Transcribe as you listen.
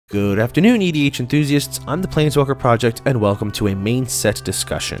Good afternoon, EDH enthusiasts. I'm the Planeswalker Project, and welcome to a main set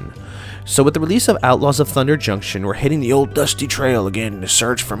discussion. So with the release of Outlaws of Thunder Junction, we're hitting the old dusty trail again to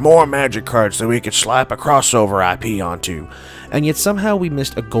search for more magic cards that we could slap a crossover IP onto. And yet somehow we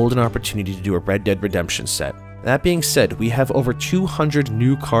missed a golden opportunity to do a Red Dead Redemption set. That being said, we have over 200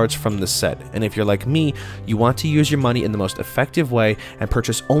 new cards from the set, and if you're like me, you want to use your money in the most effective way and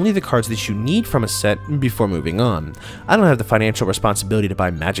purchase only the cards that you need from a set before moving on. I don't have the financial responsibility to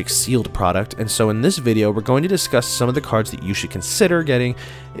buy Magic sealed product, and so in this video we're going to discuss some of the cards that you should consider getting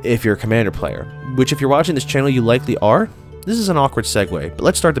if you're a Commander player, which if you're watching this channel you likely are. This is an awkward segue, but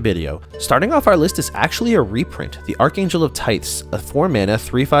let's start the video. Starting off our list is actually a reprint, the Archangel of Tithes, a 4-mana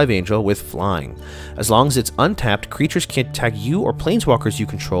 3/5 angel with flying. As long as it's untapped, creatures can't attack you or planeswalkers you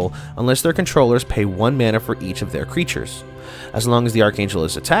control unless their controllers pay 1 mana for each of their creatures. As long as the Archangel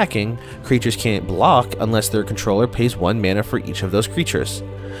is attacking, creatures can't block unless their controller pays 1 mana for each of those creatures.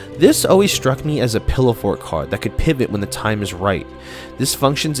 This always struck me as a pillow fort card that could pivot when the time is right. This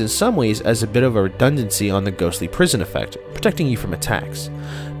functions in some ways as a bit of a redundancy on the Ghostly Prison effect, protecting you from attacks.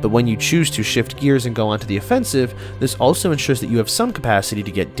 But when you choose to shift gears and go onto the offensive, this also ensures that you have some capacity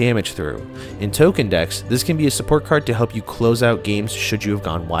to get damage through. In token decks, this can be a support card to help you close out games should you have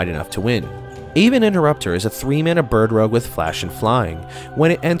gone wide enough to win. Aven Interrupter is a 3-mana bird rogue with flash and flying.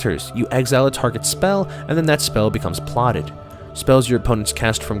 When it enters, you exile a target spell, and then that spell becomes plotted. Spells your opponents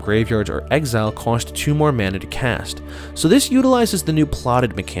cast from graveyards or exile cost 2 more mana to cast. So this utilizes the new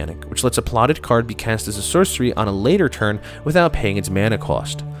plotted mechanic, which lets a plotted card be cast as a sorcery on a later turn without paying its mana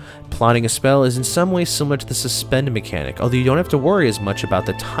cost. Plotting a spell is in some ways similar to the suspend mechanic, although you don't have to worry as much about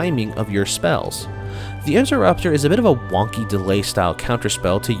the timing of your spells. The Interrupter is a bit of a wonky delay style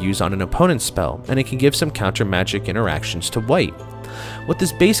counterspell to use on an opponent's spell, and it can give some counter magic interactions to white. What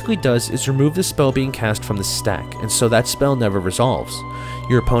this basically does is remove the spell being cast from the stack, and so that spell never resolves.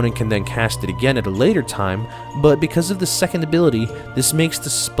 Your opponent can then cast it again at a later time, but because of the second ability, this makes the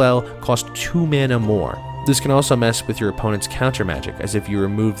spell cost 2 mana more. This can also mess with your opponent's counter magic, as if you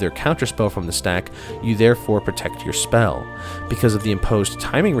remove their counterspell from the stack, you therefore protect your spell. Because of the imposed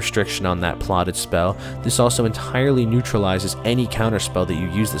timing restriction on that plotted spell, this also entirely neutralizes any counterspell that you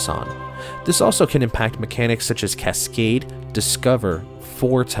use this on. This also can impact mechanics such as Cascade, Discover,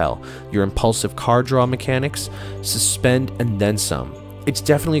 Foretell, your impulsive card draw mechanics, Suspend, and then some. It's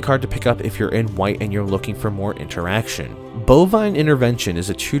definitely a card to pick up if you're in white and you're looking for more interaction. Bovine Intervention is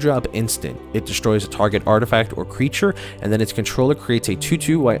a 2-drop instant. It destroys a target artifact or creature, and then its controller creates a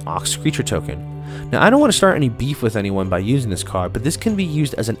 2/2 white Ox creature token. Now, I don't want to start any beef with anyone by using this card, but this can be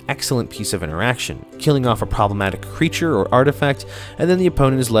used as an excellent piece of interaction, killing off a problematic creature or artifact, and then the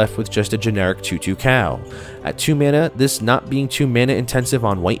opponent is left with just a generic 2/2 cow. At 2 mana, this not being too mana intensive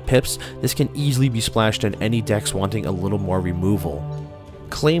on white pips, this can easily be splashed in any decks wanting a little more removal.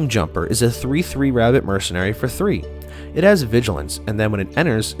 Claim Jumper is a 3/3 rabbit mercenary for 3. It has Vigilance, and then when it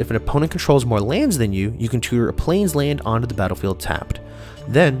enters, if an opponent controls more lands than you, you can tutor a Plains land onto the battlefield tapped.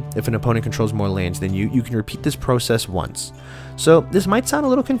 Then, if an opponent controls more lands than you can repeat this process once. So, this might sound a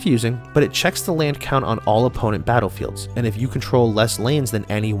little confusing, but it checks the land count on all opponent battlefields, and if you control less lands than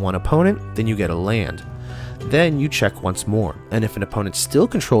any one opponent, then you get a land. Then you check once more, and if an opponent still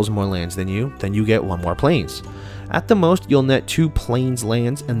controls more lands than you, then you get 1 more Plains. At the most, you'll net 2 Plains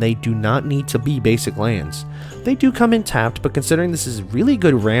lands, and they do not need to be basic lands. They do come in tapped, but considering this is really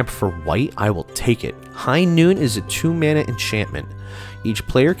good ramp for white, I will take it. High Noon is a 2-mana enchantment. Each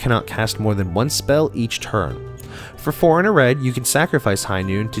player cannot cast more than 1 spell each turn. For 4 and a red, you can sacrifice High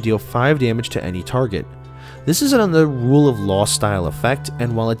Noon to deal 5 damage to any target. This is another Rule of Law style effect,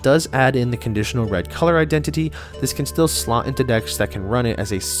 and while it does add in the conditional red color identity, this can still slot into decks that can run it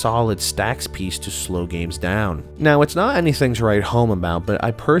as a solid stacks piece to slow games down. Now, it's not anything to write home about, but I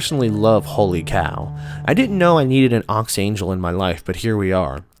personally love Holy Cow. I didn't know I needed an Ox Angel in my life, but here we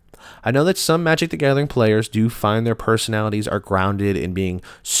are. I know that some Magic the Gathering players do find their personalities are grounded in being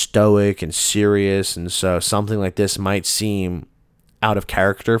stoic and serious, and so something like this might seem out of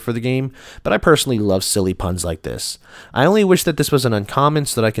character for the game, but I personally love silly puns like this. I only wish that this was an uncommon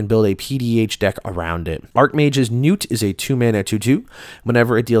so that I can build a PDH deck around it. Archmage's Newt is a 2-mana 2/2.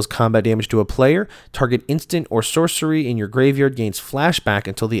 Whenever it deals combat damage to a player, target instant or sorcery in your graveyard gains flashback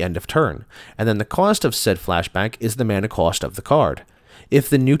until the end of turn, and then the cost of said flashback is the mana cost of the card. If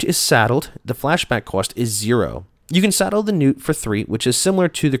the Newt is saddled, the flashback cost is 0. You can saddle the Newt for 3, which is similar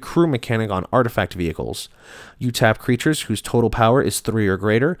to the crew mechanic on artifact vehicles. You tap creatures whose total power is 3 or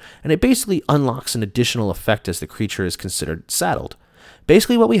greater, and it basically unlocks an additional effect as the creature is considered saddled.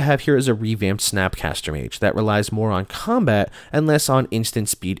 Basically what we have here is a revamped Snapcaster Mage that relies more on combat and less on instant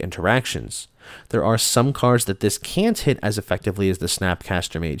speed interactions. There are some cards that this can't hit as effectively as the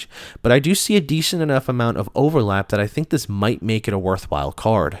Snapcaster Mage, but I do see a decent enough amount of overlap that I think this might make it a worthwhile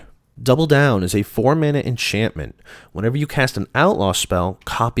card. Double Down is a 4-mana enchantment. Whenever you cast an Outlaw spell,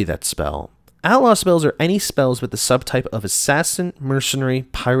 copy that spell. Outlaw spells are any spells with the subtype of Assassin, Mercenary,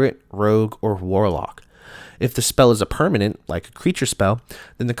 Pirate, Rogue, or Warlock. If the spell is a permanent, like a creature spell,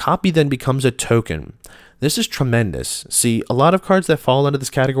 then the copy then becomes a token. This is tremendous. See, a lot of cards that fall under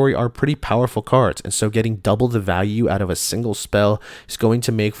this category are pretty powerful cards, and so getting double the value out of a single spell is going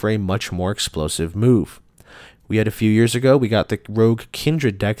to make for a much more explosive move. We had a few years ago, we got the Rogue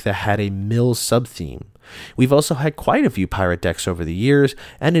Kindred deck that had a mill sub-theme. We've also had quite a few pirate decks over the years,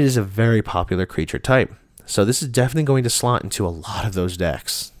 and it is a very popular creature type. So this is definitely going to slot into a lot of those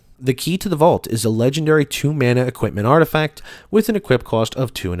decks. The Key to the Vault is a legendary 2-mana equipment artifact with an equip cost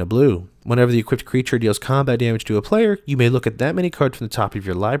of 2 and a blue. Whenever the equipped creature deals combat damage to a player, you may look at that many cards from the top of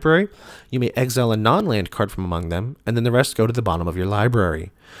your library, you may exile a non-land card from among them, and then the rest go to the bottom of your library.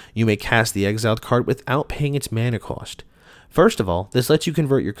 You may cast the exiled card without paying its mana cost. First of all, this lets you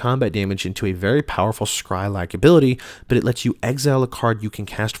convert your combat damage into a very powerful scry-like ability, but it lets you exile a card you can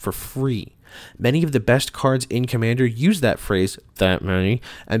cast for free. Many of the best cards in Commander use that phrase, that many,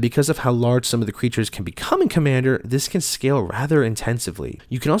 and because of how large some of the creatures can become in Commander, this can scale rather intensively.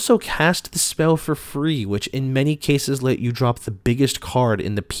 You can also cast the spell for free, which in many cases let you drop the biggest card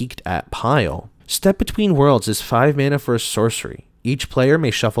in the peeked at pile. Step Between Worlds is 5 mana for a sorcery. Each player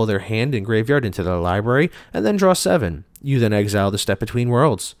may shuffle their hand and graveyard into their library, and then draw 7. You then exile the Step Between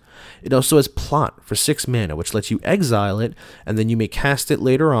Worlds. It also has Plot for 6 mana, which lets you exile it, and then you may cast it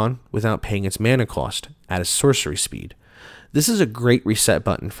later on without paying its mana cost, at a sorcery speed. This is a great reset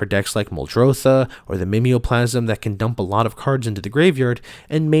button for decks like Muldrotha or the Mimeoplasm that can dump a lot of cards into the graveyard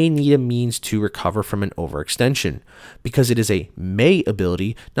and may need a means to recover from an overextension. Because it is a may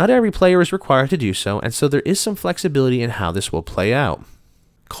ability, not every player is required to do so, and so there is some flexibility in how this will play out.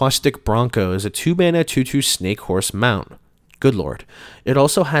 Caustic Bronco is a 2-mana 2/2 Snake Horse mount. Good lord. It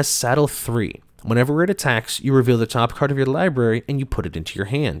also has Saddle 3. Whenever it attacks, you reveal the top card of your library and you put it into your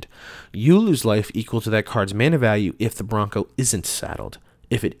hand. You lose life equal to that card's mana value if the Bronco isn't saddled.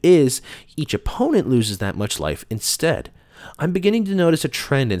 If it is, each opponent loses that much life instead. I'm beginning to notice a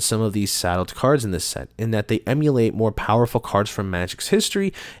trend in some of these saddled cards in this set, in that they emulate more powerful cards from Magic's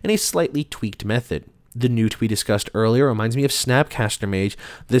history in a slightly tweaked method. The newt we discussed earlier reminds me of Snapcaster Mage.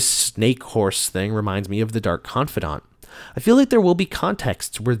 This Snake Horse thing reminds me of the Dark Confidant. I feel like there will be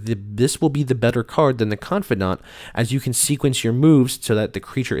contexts where this will be the better card than the Confidant, as you can sequence your moves so that the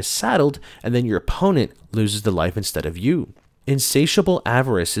creature is saddled and then your opponent loses the life instead of you. Insatiable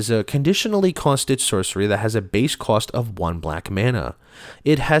Avarice is a conditionally costed sorcery that has a base cost of 1 black mana.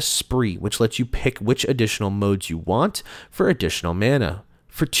 It has Spree, which lets you pick which additional modes you want for additional mana.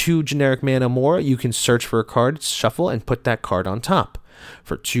 For 2 generic mana more, you can search for a card, shuffle, and put that card on top.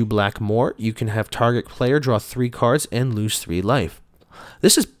 For 2 black more, you can have target player draw 3 cards and lose 3 life.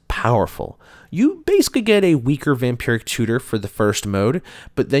 This is powerful. You basically get a weaker Vampiric Tutor for the first mode,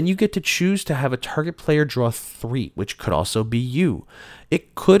 but then you get to choose to have a target player draw 3, which could also be you.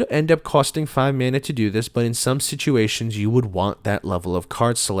 It could end up costing 5 mana to do this, but in some situations you would want that level of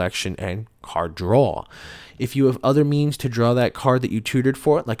card selection and card draw. If you have other means to draw that card that you tutored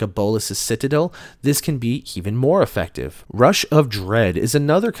for, like a Bolas's Citadel, this can be even more effective. Rush of Dread is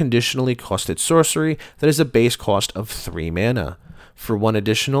another conditionally costed sorcery that has a base cost of 3 mana. For 1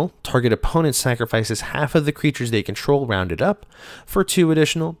 additional, target opponent sacrifices half of the creatures they control, rounded up. For 2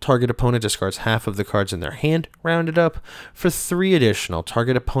 additional, target opponent discards half of the cards in their hand, rounded up. For 3 additional,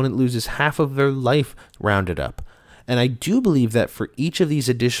 target opponent loses half of their life, rounded up. And I do believe that for each of these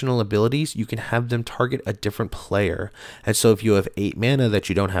additional abilities, you can have them target a different player. And so if you have 8 mana that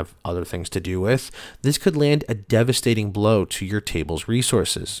you don't have other things to do with, this could land a devastating blow to your table's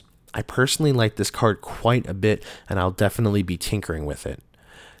resources. I personally like this card quite a bit, and I'll definitely be tinkering with it.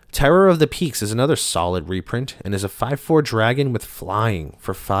 Terror of the Peaks is another solid reprint, and is a 5/4 dragon with flying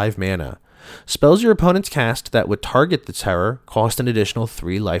for 5 mana. Spells your opponents cast that would target the Terror cost an additional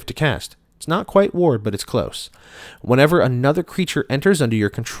 3 life to cast. It's not quite ward, but it's close. Whenever another creature enters under your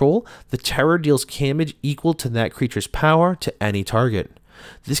control, the Terror deals damage equal to that creature's power to any target.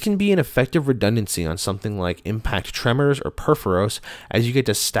 This can be an effective redundancy on something like Impact Tremors or Perforos, as you get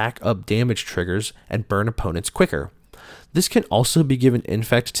to stack up damage triggers and burn opponents quicker. This can also be given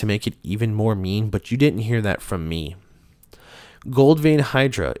Infect to make it even more mean, but you didn't hear that from me. Goldvein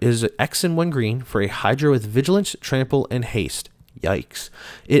Hydra is X and 1 green for a Hydra with Vigilance, Trample, and Haste. Yikes.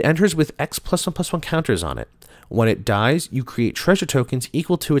 It enters with X +1/+1 counters on it. When it dies, you create treasure tokens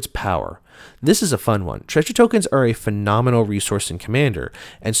equal to its power. This is a fun one. Treasure tokens are a phenomenal resource in Commander,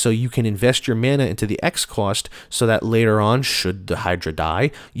 and so you can invest your mana into the X cost so that later on, should the Hydra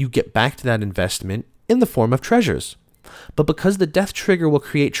die, you get back to that investment in the form of treasures. But because the death trigger will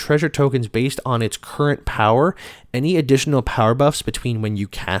create treasure tokens based on its current power, any additional power buffs between when you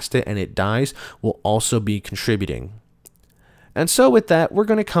cast it and it dies will also be contributing. And so with that, we're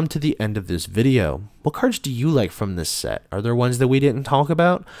going to come to the end of this video. What cards do you like from this set? Are there ones that we didn't talk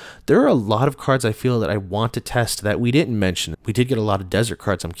about? There are a lot of cards I feel that I want to test that we didn't mention. We did get a lot of desert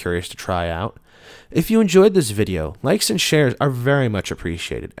cards I'm curious to try out. If you enjoyed this video, likes and shares are very much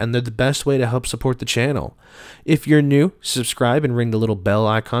appreciated, and they're the best way to help support the channel. If you're new, subscribe and ring the little bell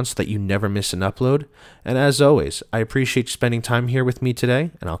icon so that you never miss an upload. And as always, I appreciate you spending time here with me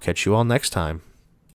today, and I'll catch you all next time.